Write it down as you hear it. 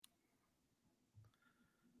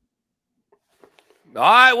All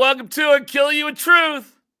right, welcome to it. Kill You with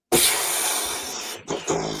Truth.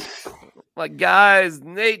 My guys,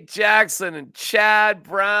 Nate Jackson and Chad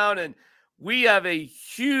Brown, and we have a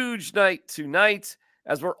huge night tonight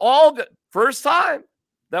as we're all first time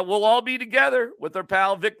that we'll all be together with our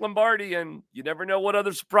pal Vic Lombardi, and you never know what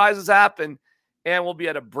other surprises happen. And we'll be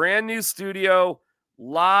at a brand new studio,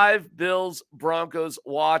 live Bills Broncos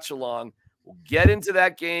watch along. We'll get into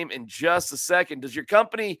that game in just a second. Does your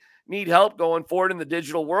company need help going forward in the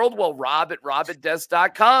digital world? Well, Rob at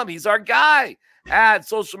robatdesk.com. He's our guy. Add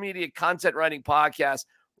social media content writing podcast,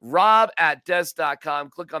 Rob at desk.com.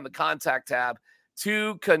 Click on the contact tab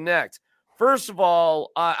to connect. First of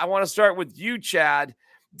all, I want to start with you, Chad.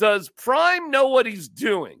 Does Prime know what he's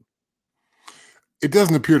doing? It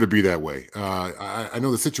doesn't appear to be that way. I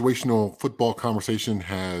know the situational football conversation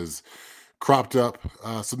has cropped up.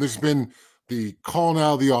 So there's been the calling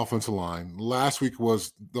out of the offensive line. Last week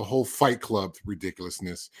was the whole Fight Club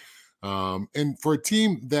ridiculousness. And for a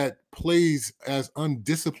team that plays as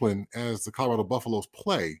undisciplined as the Colorado Buffaloes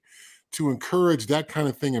play, to encourage that kind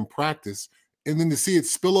of thing in practice and then to see it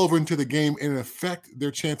spill over into the game and affect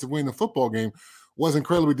their chance of winning the football game was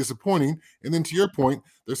incredibly disappointing. And then to your point,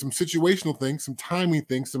 there's some situational things, some timing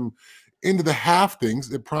things, some end of the half things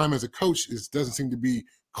that Prime as a coach doesn't seem to be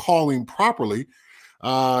calling properly.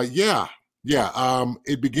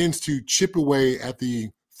 It begins to chip away at the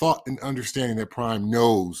thought and understanding that Prime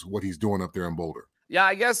knows what he's doing up there in Boulder. Yeah,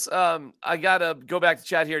 I guess I got to go back to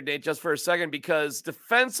chat here, Nate, just for a second, because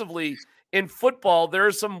defensively in football, there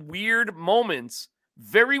are some weird moments,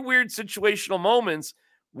 very weird situational moments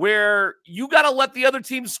where you got to let the other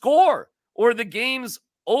team score or the game's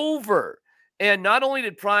over. And not only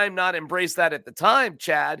did Prime not embrace that at the time,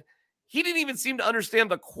 Chad, he didn't even seem to understand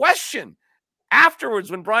the question afterwards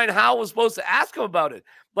when Brian Howell was supposed to ask him about it.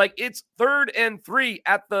 Like, it's 3rd and 3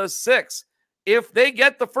 at the 6. If they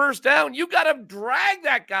get the first down, you got to drag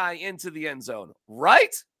that guy into the end zone,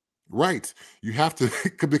 right? Right. You have to,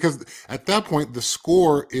 because at that point, the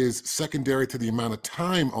score is secondary to the amount of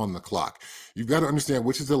time on the clock. You've got to understand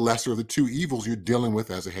which is the lesser of the two evils you're dealing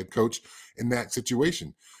with as a head coach in that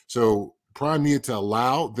situation. So Prime needed to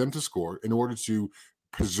allow them to score in order to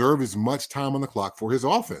preserve as much time on the clock for his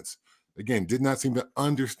offense. Again, did not seem to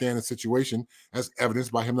understand the situation, as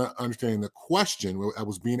evidenced by him not understanding the question that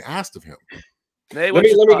was being asked of him. Let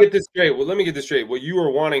me get this straight. Well, let me get this straight. What you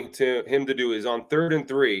were wanting him to do is on 3rd and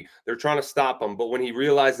 3, they're trying to stop him. But when he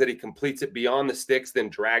realized that he completes it beyond the sticks, then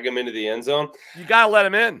drag him into the end zone. You got to let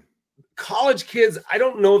him in. College kids, I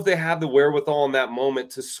don't know if they have the wherewithal in that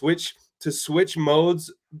moment to switch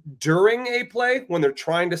modes during a play when they're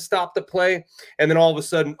trying to stop the play. And then all of a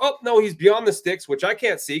sudden, oh, no, he's beyond the sticks, which I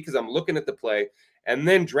can't see because I'm looking at the play. And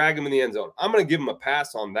then drag him in the end zone. I'm going to give him a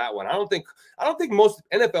pass on that one. I don't think most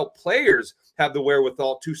NFL players have the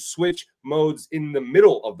wherewithal to switch modes in the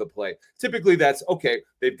middle of the play. Typically, that's okay.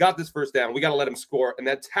 They've got this first down. We got to let them score, and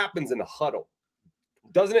that happens in the huddle,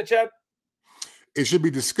 doesn't it, Chad? It should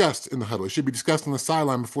be discussed in the huddle. It should be discussed on the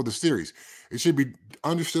sideline before the series. It should be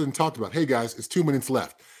understood and talked about. Hey, guys, it's 2 minutes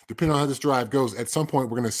left. Depending on how this drive goes, at some point,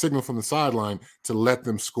 we're going to signal from the sideline to let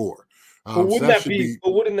them score. But wouldn't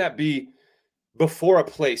that be before a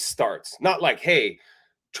play starts? Not like, hey,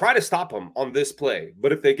 try to stop them on this play,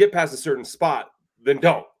 but if they get past a certain spot, then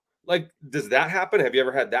don't. Like, does that happen? Have you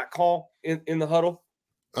ever had that call in the huddle?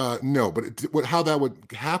 No, but how that would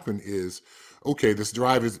happen is, okay, this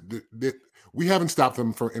drive is we haven't stopped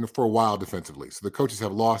them for a while defensively, so the coaches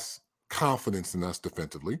have lost confidence in us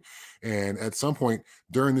defensively, and at some point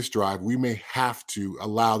during this drive, we may have to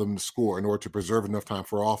allow them to score in order to preserve enough time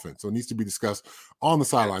for offense. So it needs to be discussed on the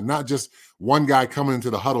sideline, not just one guy coming into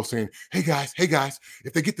the huddle saying, hey guys,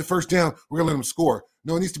 if they get the first down, we're gonna let them score.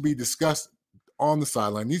 No, it needs to be discussed on the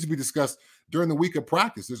sideline. It needs to be discussed during the week of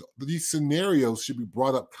practice. These scenarios should be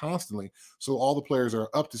brought up constantly so all the players are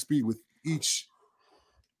up to speed with each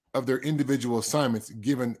of their individual assignments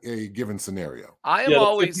given a given scenario. I am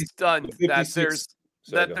always stunned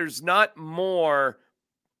that there's not more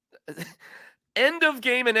end of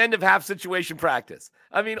game and end of half situation practice.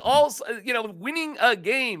 I mean, winning a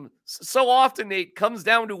game so often, Nate, comes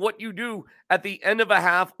down to what you do at the end of a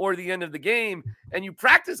half or the end of the game, and you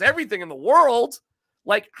practice everything in the world.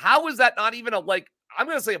 Like, how is that not even I'm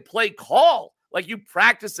going to say a play call? Like, you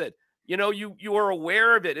practice it. You are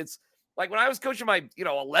aware of it. It's like when I was coaching my,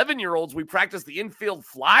 11-year-olds, we practiced the infield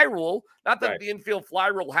fly rule. Not that the infield fly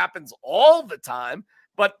rule happens all the time,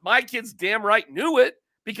 but my kids damn right knew it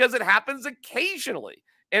because it happens occasionally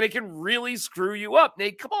and it can really screw you up.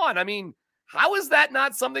 Nate, come on. I mean, how is that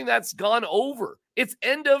not something that's gone over? It's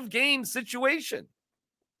end of game situation.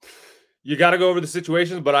 You got to go over the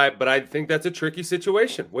situations, but I think that's a tricky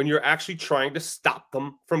situation when you're actually trying to stop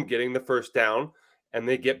them from getting the first down and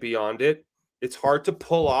they get beyond it. It's hard to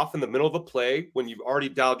pull off in the middle of a play when you've already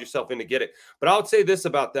dialed yourself in to get it. But I would say this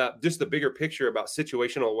about that, just the bigger picture about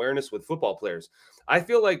situational awareness with football players. I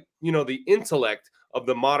feel like, the intellect of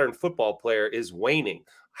the modern football player is waning.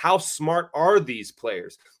 How smart are these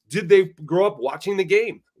players? Did they grow up watching the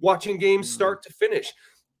game, watching games start to finish?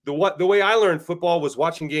 The way I learned football was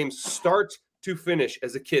watching games start to finish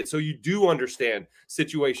as a kid. So you do understand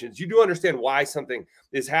situations. You do understand why something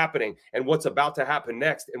is happening and what's about to happen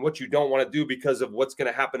next and what you don't want to do because of what's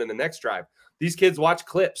going to happen in the next drive. These kids watch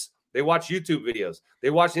clips. They watch YouTube videos.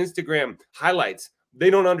 They watch Instagram highlights. They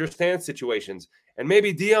don't understand situations. And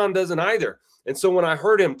maybe Dion doesn't either. And so when I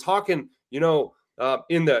heard him talking, in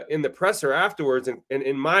the presser afterwards, and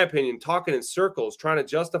in my opinion, talking in circles, trying to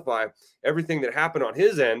justify everything that happened on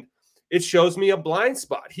his end, it shows me a blind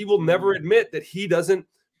spot. He will never admit that he doesn't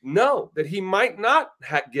know, that he might not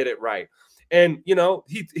get it right. And,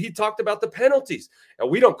 he talked about the penalties.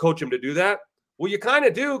 And we don't coach him to do that. Well, you kind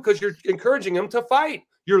of do because you're encouraging him to fight.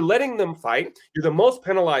 You're letting them fight. You're the most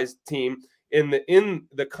penalized team in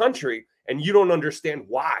the country, and you don't understand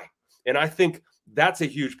why. And I think that's a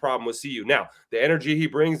huge problem with CU. Now, the energy he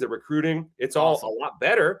brings, the recruiting, it's all a lot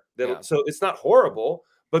better. So it's not horrible,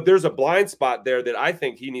 but there's a blind spot there that I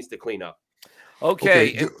think he needs to clean up.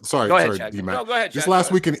 Okay. Sorry, Chad. D-Mac. No, go ahead, Chad. This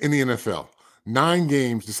last week in the NFL, 9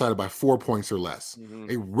 games decided by 4 points or less.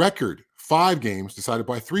 A record 5 games decided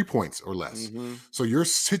by 3 points or less. So your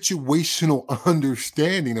situational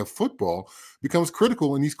understanding of football becomes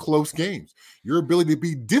critical in these close games. Your ability to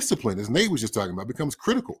be disciplined, as Nate was just talking about, becomes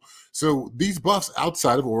critical. So these Buffs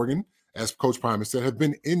outside of Oregon, as Coach Prime has said, have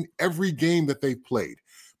been in every game that they've played.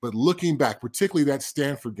 But looking back, particularly that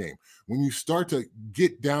Stanford game, when you start to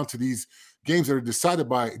get down to these games that are decided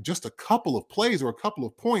by just a couple of plays or a couple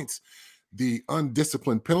of points, the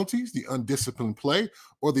undisciplined penalties, the undisciplined play,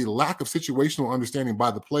 or the lack of situational understanding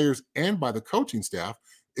by the players and by the coaching staff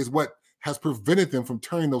is what has prevented them from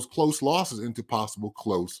turning those close losses into possible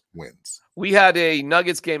close wins. We had a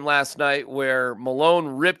Nuggets game last night where Malone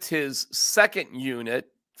ripped his second unit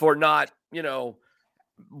for not,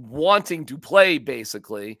 wanting to play,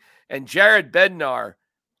 basically. And Jared Bednar,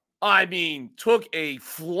 took a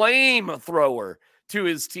flamethrower to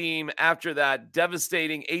his team after that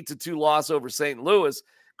devastating 8-2 loss over St. Louis,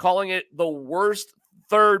 calling it the worst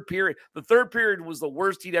third period. The third period was the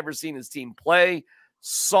worst he'd ever seen his team play.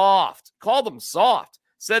 Soft. Called them soft.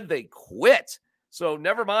 Said they quit. So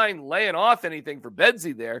never mind laying off anything for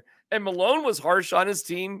Bedsy there. And Malone was harsh on his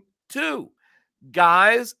team too.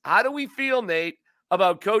 Guys, how do we feel, Nate,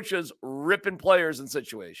 about coaches ripping players in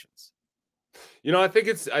situations? I think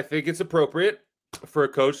it's appropriate for a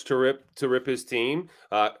coach to rip his team.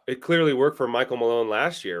 It clearly worked for Michael Malone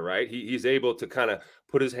last year, right? He's able to kind of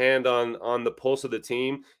put his hand on the pulse of the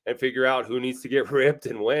team and figure out who needs to get ripped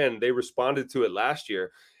and when. They responded to it last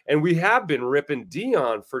year. And we have been ripping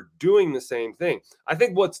Dion for doing the same thing. I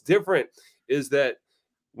think what's different is that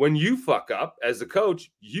when you fuck up as a coach,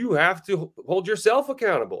 you have to hold yourself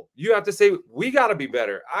accountable. You have to say, we got to be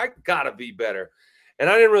better. I got to be better. And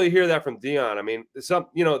I didn't really hear that from Dion.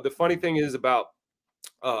 The funny thing is about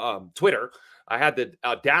Twitter, I had the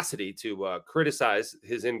audacity to criticize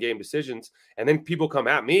his in-game decisions. And then people come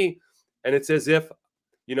at me and it's as if,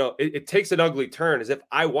 it takes an ugly turn, as if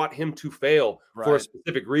I want him to fail for a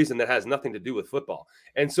specific reason that has nothing to do with football.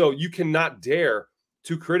 And so you cannot dare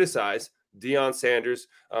to criticize Deion Sanders'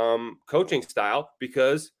 coaching style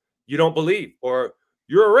because you don't believe or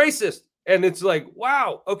you're a racist. And it's like,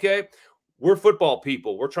 wow, okay. We're football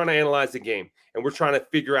people. We're trying to analyze the game, and we're trying to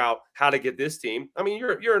figure out how to get this team.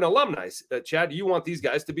 You're an alumni, Chad. You want these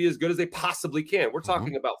guys to be as good as they possibly can. We're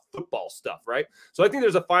talking about football stuff, right? So I think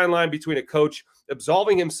there's a fine line between a coach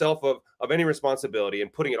absolving himself of any responsibility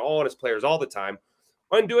and putting it all on his players all the time,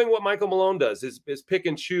 and doing what Michael Malone does, is pick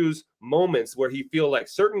and choose moments where he feel like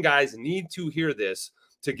certain guys need to hear this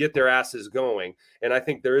to get their asses going. And I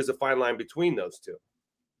think there is a fine line between those two.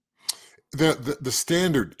 The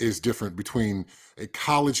standard is different between a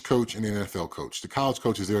college coach and an NFL coach. The college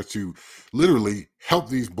coach is there to literally help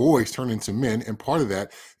these boys turn into men, and part of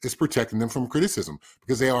that is protecting them from criticism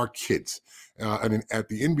because they are kids. And at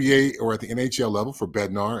the NBA or at the NHL level for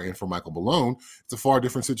Bednar and for Michael Malone, it's a far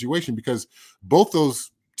different situation because both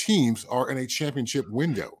those teams are in a championship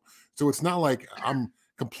window. So it's not like I'm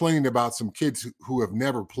complaining about some kids who have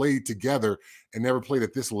never played together and never played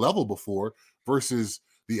at this level before versus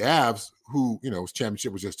the Avs, who, his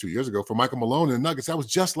championship was just 2 years ago. For Michael Malone and the Nuggets, that was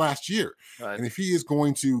just last year. Right. And if he is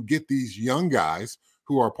going to get these young guys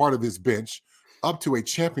who are part of his bench up to a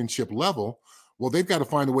championship level, well, they've got to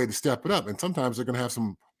find a way to step it up. And sometimes they're going to have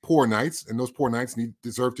some poor nights, and those poor nights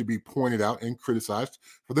deserve to be pointed out and criticized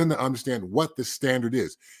for them to understand what the standard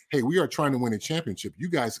is. Hey, we are trying to win a championship. You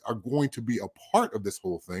guys are going to be a part of this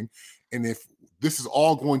whole thing. And if this is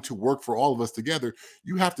all going to work for all of us together,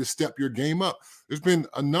 you have to step your game up. There's been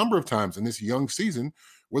a number of times in this young season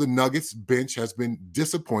where the Nuggets bench has been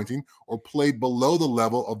disappointing or played below the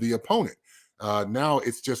level of the opponent. Now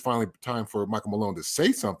it's just finally time for Michael Malone to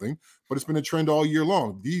say something, but it's been a trend all year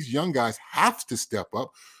long. These young guys have to step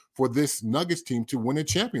up for this Nuggets team to win a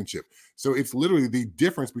championship. So it's literally the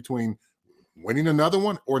difference between winning another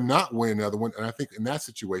one or not winning another one. And I think in that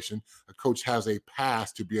situation, a coach has a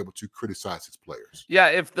pass to be able to criticize his players. Yeah,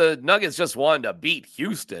 if the Nuggets just wanted to beat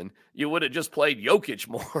Houston, you would have just played Jokic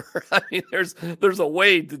more. I mean, there's a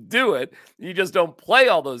way to do it. You just don't play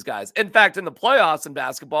all those guys. In fact, in the playoffs in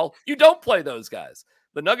basketball, you don't play those guys.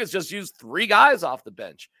 The Nuggets just used 3 guys off the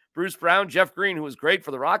bench. Bruce Brown, Jeff Green, who was great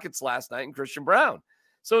for the Rockets last night, and Christian Brown.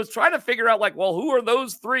 So it's trying to figure out, like, well, who are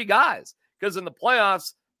those 3 guys? Because in the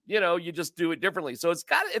playoffs, you just do it differently. So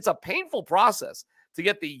it's a painful process to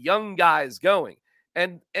get the young guys going.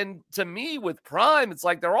 And to me, with Prime, it's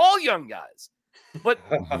like they're all young guys, but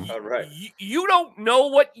right. you don't know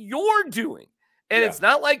what you're doing. And it's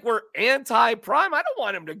not like we're anti-Prime. I don't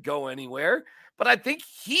want him to go anywhere, but I think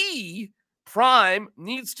Prime,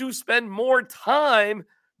 needs to spend more time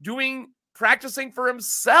practicing for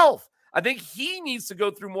himself. I think he needs to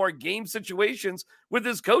go through more game situations with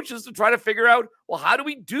his coaches to try to figure out, well, how do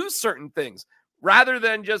we do certain things rather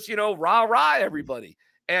than just, rah-rah everybody.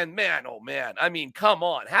 And man, oh man, I mean, come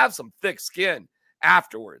on, have some thick skin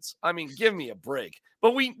afterwards. I mean, give me a break.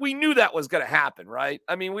 But we knew that was going to happen, right?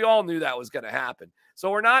 I mean, we all knew that was going to happen. So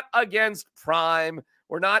we're not against Prime.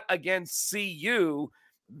 We're not against CU.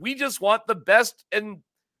 We just want the best. And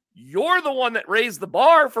you're the one that raised the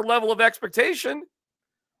bar for level of expectation.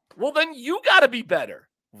 Well, then you got to be better,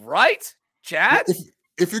 right, Chad?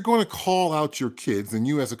 If you're going to call out your kids, then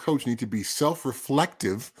you as a coach need to be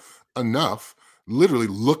self-reflective enough, literally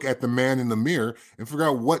look at the man in the mirror and figure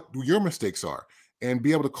out what your mistakes are and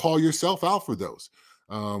be able to call yourself out for those.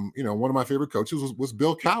 One of my favorite coaches was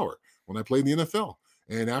Bill Cowher when I played in the NFL.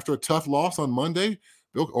 And after a tough loss on Monday,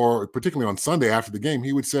 or particularly on Sunday after the game,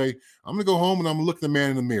 he would say, I'm going to go home and I'm going to look at the man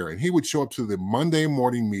in the mirror. And he would show up to the Monday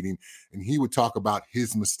morning meeting and he would talk about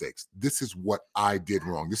his mistakes. This is what I did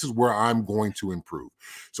wrong. This is where I'm going to improve.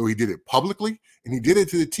 So he did it publicly and he did it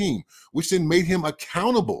to the team, which then made him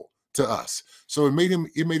accountable to us. So it made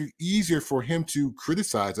it easier for him to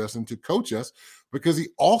criticize us and to coach us because he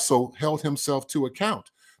also held himself to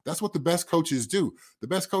account. That's what the best coaches do. The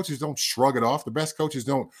best coaches don't shrug it off. The best coaches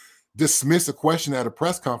don't dismiss a question at a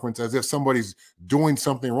press conference as if somebody's doing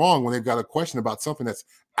something wrong when they've got a question about something that's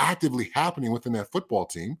actively happening within that football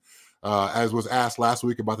team. As was asked last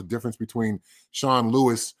week about the difference between Sean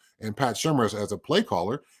Lewis and Pat Shurmur as a play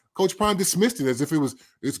caller, Coach Prime dismissed it as if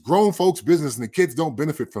it's grown folks' business and the kids don't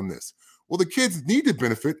benefit from this. Well, the kids need to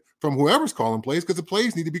benefit from whoever's calling plays because the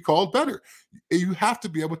plays need to be called better. You have to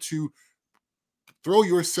be able to throw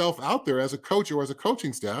yourself out there as a coach or as a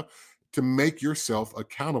coaching staff to make yourself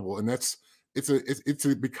accountable. And it's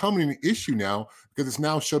becoming an issue now because it's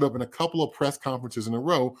now showed up in a couple of press conferences in a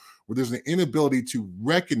row where there's an inability to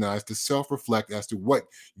recognize, to self-reflect as to what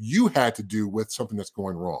you had to do with something that's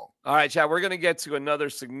going wrong. All right, Chad, we're going to get to another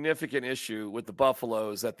significant issue with the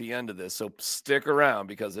Buffaloes at the end of this. So stick around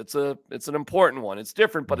because it's an important one. It's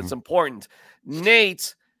different, but it's important.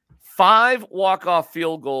 Nate, 5 walk-off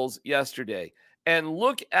field goals yesterday. And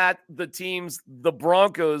look at the teams the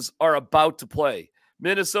Broncos are about to play.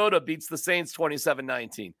 Minnesota beats the Saints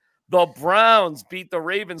 27-19. The Browns beat the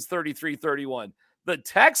Ravens 33-31. The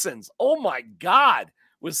Texans, oh my God,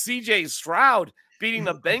 with CJ Stroud beating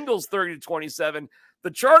the Bengals 30-27. The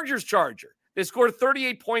Chargers, they scored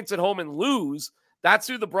 38 points at home and lose. That's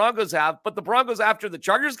who the Broncos have. But the Broncos, after the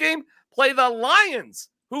Chargers game, play the Lions,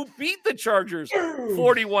 who beat the Chargers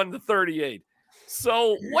 41-38.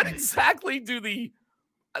 So what exactly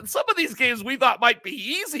some of these games we thought might be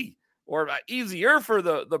easy or easier for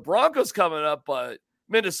the Broncos coming up, but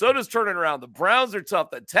Minnesota's turning around. The Browns are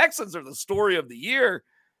tough. The Texans are the story of the year.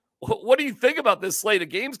 What do you think about this slate of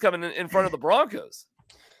games coming in front of the Broncos?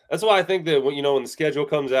 That's why I think that when the schedule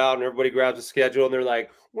comes out and everybody grabs a schedule and they're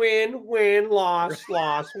like, win,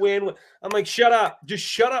 loss, win. I'm like, shut up. Just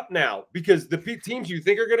shut up now because the teams you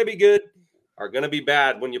think are going to be good are going to be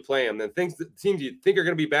bad when you play them. Then teams you think are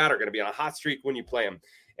going to be bad are going to be on a hot streak when you play them.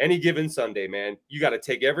 Any given Sunday, man, you got to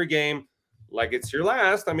take every game like it's your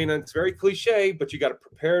last. I mean, it's very cliche, but you got to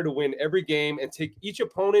prepare to win every game and take each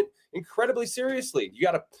opponent incredibly seriously. You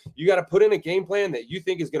got to put in a game plan that you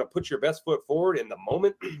think is going to put your best foot forward in the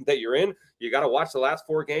moment that you're in. You got to watch the last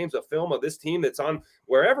 4 games of film of this team that's on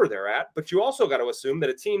wherever they're at, but you also got to assume that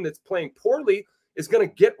a team that's playing poorly is going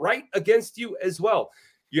to get right against you as well.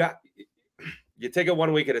 Yeah. You take it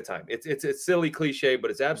 1 week at a time. It's a silly cliche, but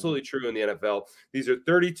it's absolutely true in the NFL. These are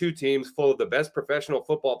 32 teams full of the best professional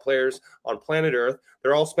football players on planet Earth.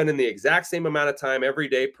 They're all spending the exact same amount of time every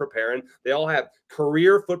day preparing. They all have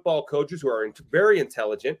career football coaches who are very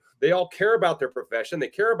intelligent. They all care about their profession. They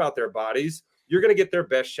care about their bodies. You're going to get their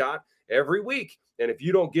best shot every week. And if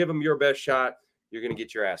you don't give them your best shot, you're going to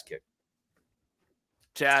get your ass kicked.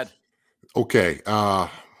 Chad. Okay.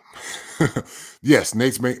 Yes,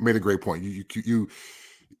 Nate's made a great point. You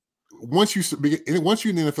once you in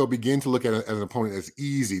the NFL begin to look at an opponent as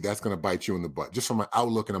easy, that's going to bite you in the butt, just from an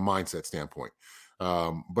outlook and a mindset standpoint.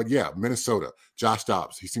 But yeah, Minnesota, Josh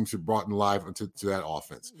Dobbs, he seems to have brought in live to that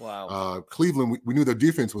offense. Wow. Cleveland, we knew their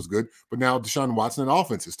defense was good, but now Deshaun Watson and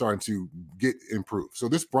offense is starting to get improved. So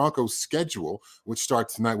this Broncos schedule, which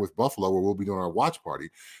starts tonight with Buffalo, where we'll be doing our watch party,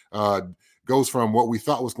 goes from what we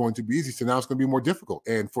thought was going to be easy to now it's going to be more difficult.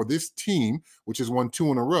 And for this team, which has won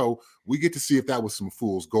 2 in a row, we get to see if that was some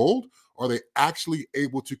fool's gold. Or are they actually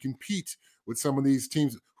able to compete with some of these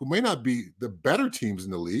teams who may not be the better teams in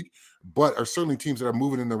the league, but are certainly teams that are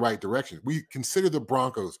moving in the right direction? We consider the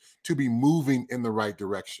Broncos to be moving in the right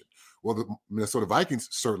direction. Well, the Minnesota Vikings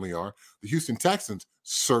certainly are. The Houston Texans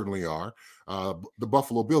certainly are. The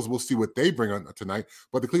Buffalo Bills, we'll see what they bring on tonight,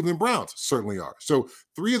 but the Cleveland Browns certainly are. So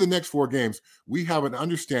 3 of the next 4 games, we have an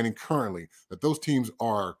understanding currently that those teams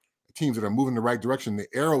are teams that are moving in the right direction. The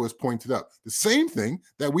arrow is pointed up. The same thing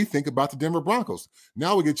that we think about the Denver Broncos.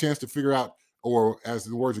 Now we get a chance to figure out, or as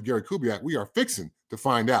the words of Gary Kubiak, we are fixing to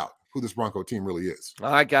find out who this Bronco team really is.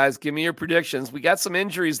 All right, guys, give me your predictions. We got some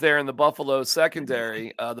injuries there in the Buffalo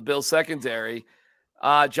secondary, the Bills secondary.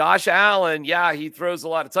 Josh Allen, yeah, he throws a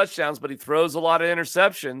lot of touchdowns, but he throws a lot of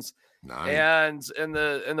interceptions. Nice. And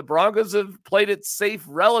the Broncos have played it safe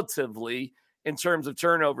relatively in terms of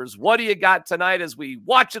turnovers. What do you got tonight as we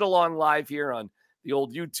watch it along live here on the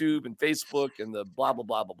old YouTube and Facebook and the blah, blah,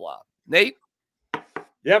 blah, blah, blah? Nate?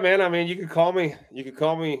 Yeah, man. I mean, you could call me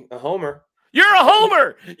a homer. You're a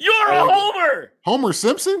homer. You're a homer. Homer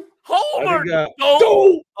Simpson? Homer.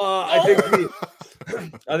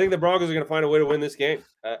 I think the Broncos are going to find a way to win this game.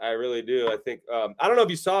 I really do. I think I don't know if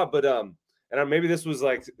you saw it, but and maybe this was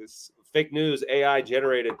like fake news, AI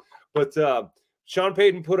generated, but Sean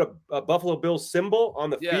Payton put a Buffalo Bills symbol on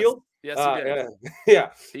the field. Yes, he did. Yeah,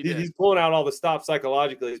 He he's pulling out all the stops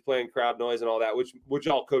psychologically. He's playing crowd noise and all that, which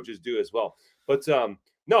all coaches do as well. But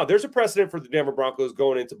no, there's a precedent for the Denver Broncos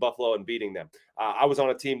going into Buffalo and beating them. I was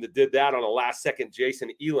on a team that did that on a last-second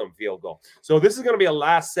Jason Elam field goal. So this is going to be a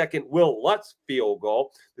last-second Will Lutz field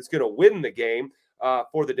goal that's going to win the game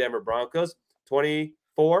for the Denver Broncos,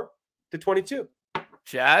 24-22.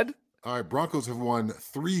 Chad? All right, Broncos have won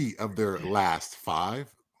 3 of their last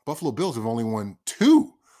 5. Buffalo Bills have only won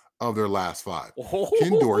 2 of their last 5.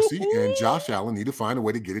 Ken Dorsey and Josh Allen need to find a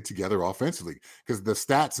way to get it together offensively, because the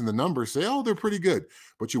stats and the numbers say, oh, they're pretty good.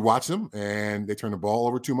 But you watch them and they turn the ball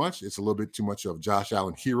over too much. It's a little bit too much of Josh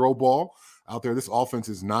Allen hero ball out there. This offense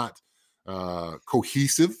is not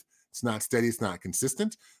cohesive. It's not steady. It's not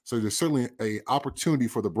consistent. So there's certainly an opportunity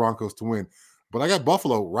for the Broncos to win. But I got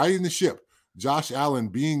Buffalo right in the ship. Josh Allen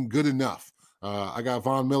being good enough. I got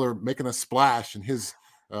Von Miller making a splash in his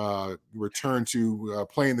return to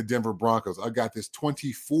playing the Denver Broncos. I got this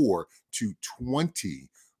 24-20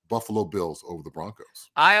 Buffalo Bills over the Broncos.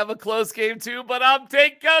 I have a close game too, but I'm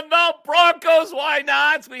taking the Broncos. Why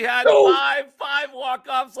not? We had five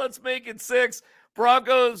walk-offs. Let's make it 6.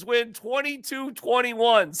 Broncos win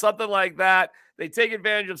 22-21, something like that. They take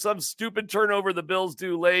advantage of some stupid turnover the Bills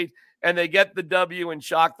do late, and they get the W and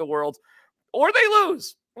shock the world. Or they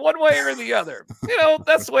lose one way or the other. You know,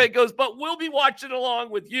 that's the way it goes. But we'll be watching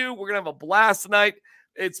along with you. We're going to have a blast tonight.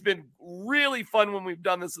 It's been really fun when we've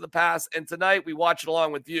done this in the past. And tonight we watch it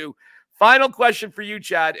along with you. Final question for you,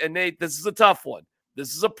 Chad. And Nate, this is a tough one.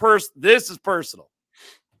 This is personal.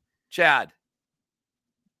 Chad,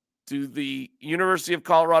 do the University of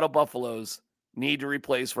Colorado Buffaloes need to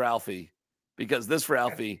replace Ralphie? Because this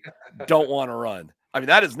Ralphie don't want to run. I mean,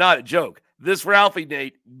 that is not a joke. This Ralphie,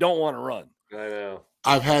 Nate, don't want to run. I know.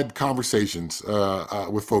 I've had conversations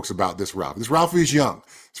with folks about this Ralphie. This Ralphie is young.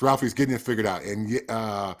 This Ralphie is getting it figured out. And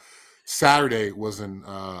Saturday was an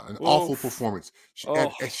awful performance. She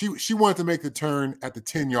wanted to make the turn at the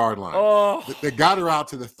 10-yard line. They got her out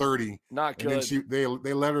to the 30. Not good. And then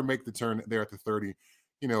they let her make the turn there at the 30.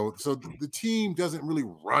 So the team doesn't really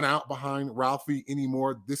run out behind Ralphie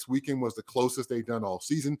anymore. This weekend was the closest they've done all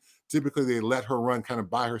season. Typically, they let her run kind of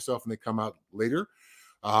by herself and they come out later.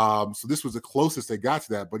 So this was the closest they got to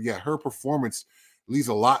that. But yeah, her performance leaves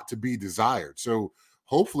a lot to be desired. So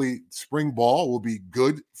hopefully spring ball will be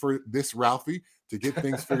good for this Ralphie to get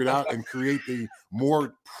things figured out and create the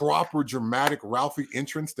more proper, dramatic Ralphie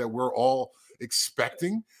entrance that we're all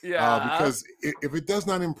expecting. Because if it does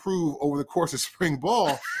not improve over the course of spring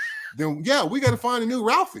ball, then yeah, we got to find a new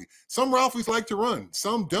Ralphie. Some Ralphies like to run,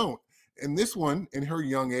 some don't. And this one, in her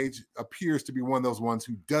young age, appears to be one of those ones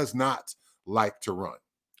who does not like to run.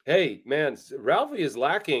 Hey, man, Ralphie is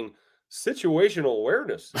lacking situational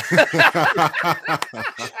awareness.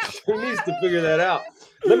 Who needs to figure that out?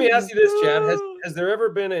 Let me ask you this, Chad. Has there ever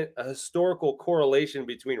been a historical correlation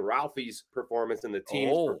between Ralphie's performance and the team's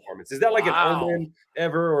performance? Is that like an omen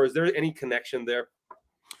ever, or is there any connection there?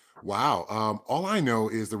 Wow. All I know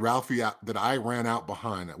is the Ralphie that I ran out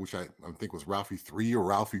behind, which I think was Ralphie 3 or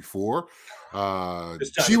Ralphie 4.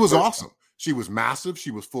 She was awesome. She was massive.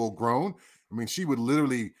 She was full grown. I mean, she would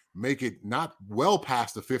literally make it not well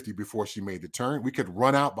past the 50 before she made the turn. We could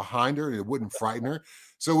run out behind her and it wouldn't frighten her.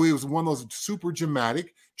 So it was one of those super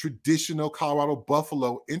dramatic, traditional Colorado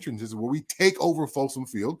Buffalo entrances where we take over Folsom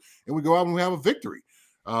Field and we go out and we have a victory.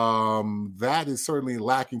 That is certainly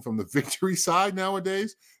lacking from the victory side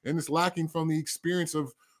nowadays, and it's lacking from the experience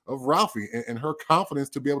of Ralphie and her confidence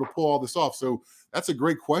to be able to pull all this off. So that's a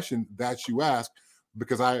great question that you ask,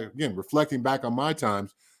 because again, reflecting back on my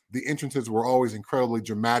times, the entrances were always incredibly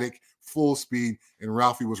dramatic, full speed, and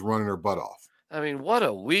Ralphie was running her butt off. I mean, what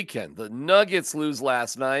a weekend. The Nuggets lose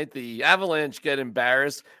last night. The Avalanche get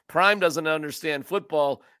embarrassed. Prime doesn't understand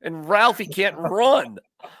football, and Ralphie can't run.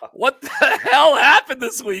 What the hell happened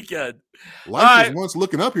this weekend? Life was once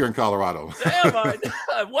looking up here in Colorado. Damn,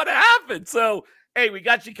 what happened? So, hey, we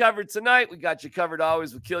got you covered tonight. We got you covered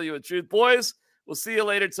always with Kill You with Truth. Boys, we'll see you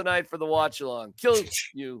later tonight for the watch-along. Kill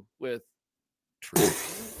you with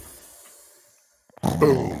truth.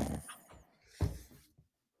 Boom.